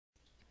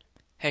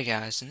Hey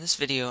guys, in this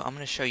video I'm going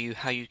to show you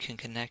how you can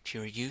connect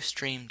your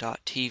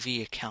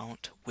Ustream.tv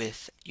account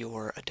with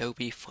your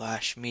Adobe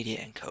Flash Media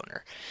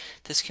Encoder.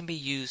 This can be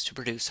used to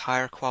produce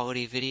higher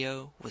quality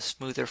video with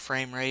smoother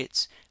frame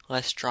rates,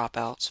 less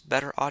dropouts,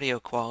 better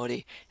audio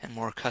quality, and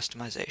more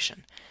customization.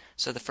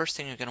 So the first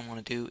thing you're going to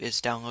want to do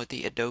is download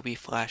the Adobe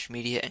Flash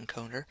Media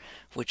Encoder,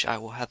 which I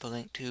will have a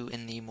link to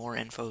in the more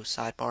info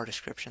sidebar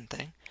description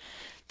thing.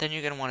 Then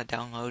you're going to want to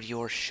download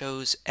your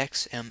show's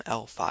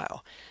XML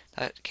file.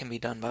 That can be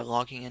done by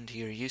logging into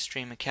your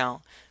Ustream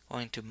account,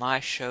 going to My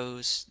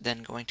Shows,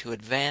 then going to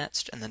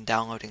Advanced, and then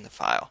downloading the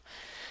file.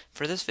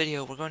 For this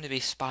video, we're going to be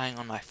spying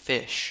on my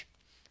fish,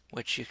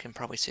 which you can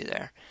probably see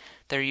there.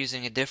 They're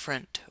using a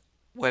different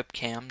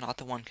webcam, not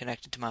the one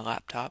connected to my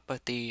laptop,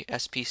 but the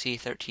SPC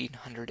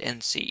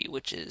 1300NC,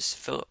 which is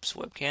Philips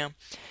webcam.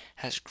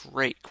 Has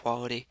great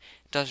quality.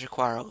 It does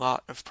require a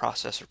lot of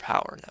processor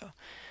power, though.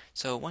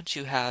 So once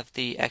you have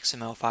the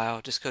XML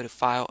file, just go to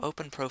File,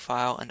 Open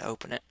Profile, and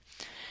open it.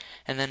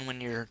 And then when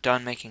you're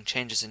done making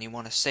changes and you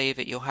want to save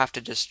it, you'll have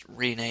to just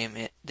rename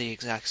it the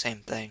exact same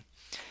thing.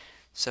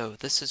 So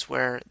this is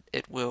where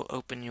it will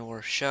open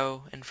your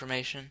show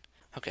information.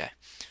 Okay,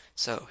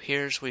 so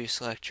here's where you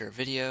select your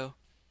video.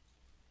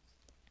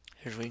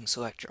 Here's where you can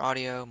select your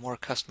audio, more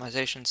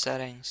customization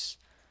settings.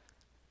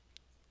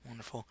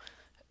 Wonderful.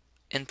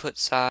 Input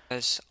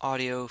size,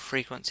 audio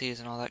frequencies,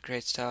 and all that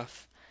great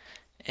stuff.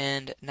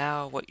 And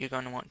now what you're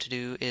going to want to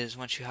do is,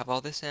 once you have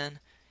all this in,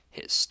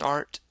 hit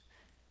Start.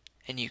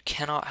 And you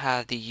cannot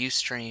have the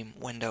Ustream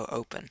window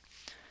open.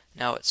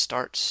 Now it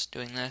starts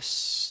doing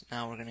this.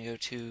 Now we're going to go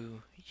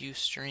to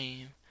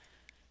Ustream.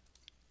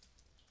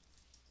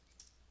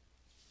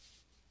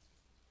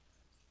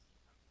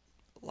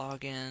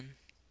 Login.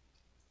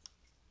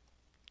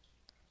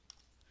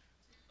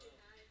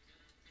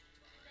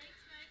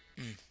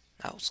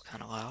 That was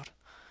kind of loud.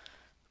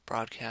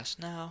 Broadcast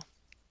now.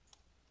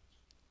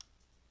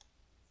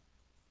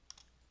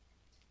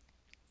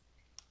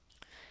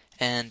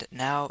 And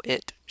now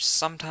it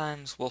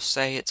sometimes will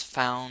say it's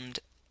found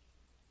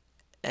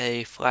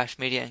a Flash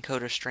Media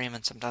Encoder stream,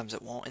 and sometimes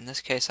it won't. In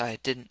this case,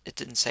 it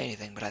didn't say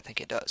anything, but I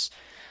think it does.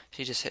 So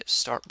you just hit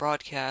Start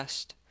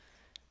Broadcast,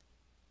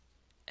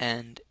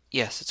 and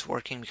yes, it's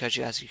working because,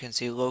 as you can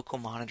see, local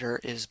monitor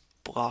is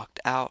blocked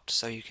out,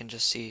 so you can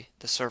just see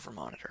the server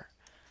monitor.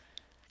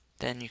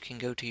 Then you can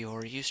go to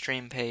your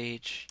Ustream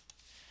page,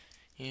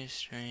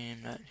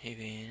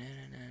 Ustream.tv.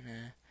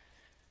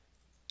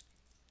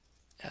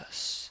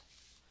 Yes.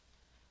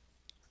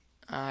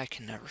 I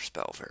can never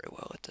spell very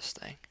well at this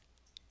thing.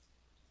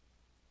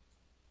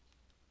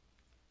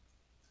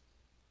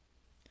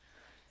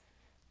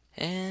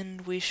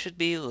 And we should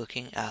be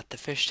looking at the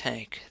fish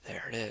tank.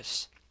 There it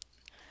is.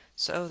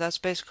 So that's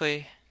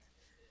basically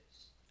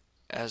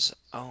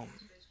I'm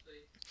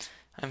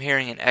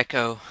hearing an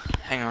echo.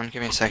 Hang on,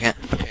 give me a second.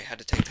 Okay, I had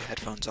to take the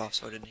headphones off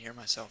so I didn't hear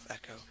myself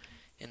echo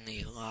in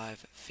the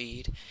live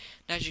feed.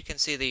 And as you can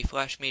see, the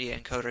Flash Media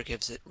Encoder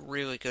gives it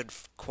really good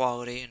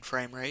quality and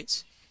frame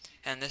rates.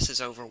 And this is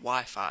over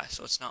Wi-Fi,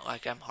 so it's not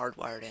like I'm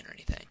hardwired in or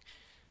anything.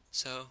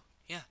 So,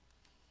 yeah.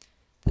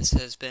 This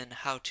has been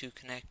how to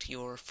connect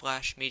your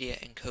Flash Media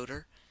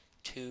Encoder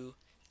to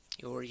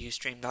your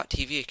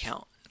Ustream.tv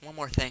account. And one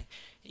more thing,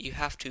 you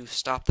have to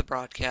stop the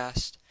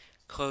broadcast,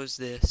 close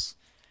this,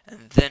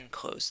 and then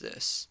close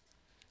this.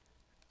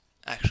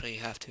 Actually, you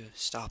have to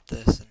stop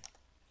this and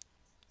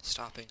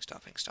stopping.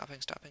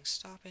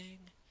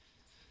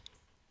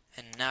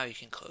 And now you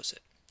can close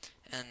it.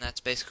 And that's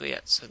basically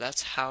it. So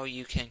that's how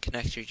you can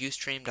connect your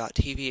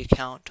Ustream.tv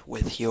account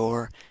with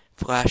your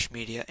Flash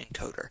Media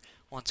Encoder.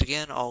 Once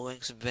again, all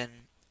links have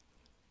been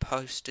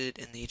posted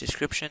in the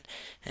description,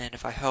 and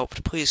if I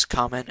helped, please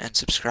comment and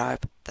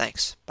subscribe.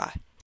 Thanks. Bye.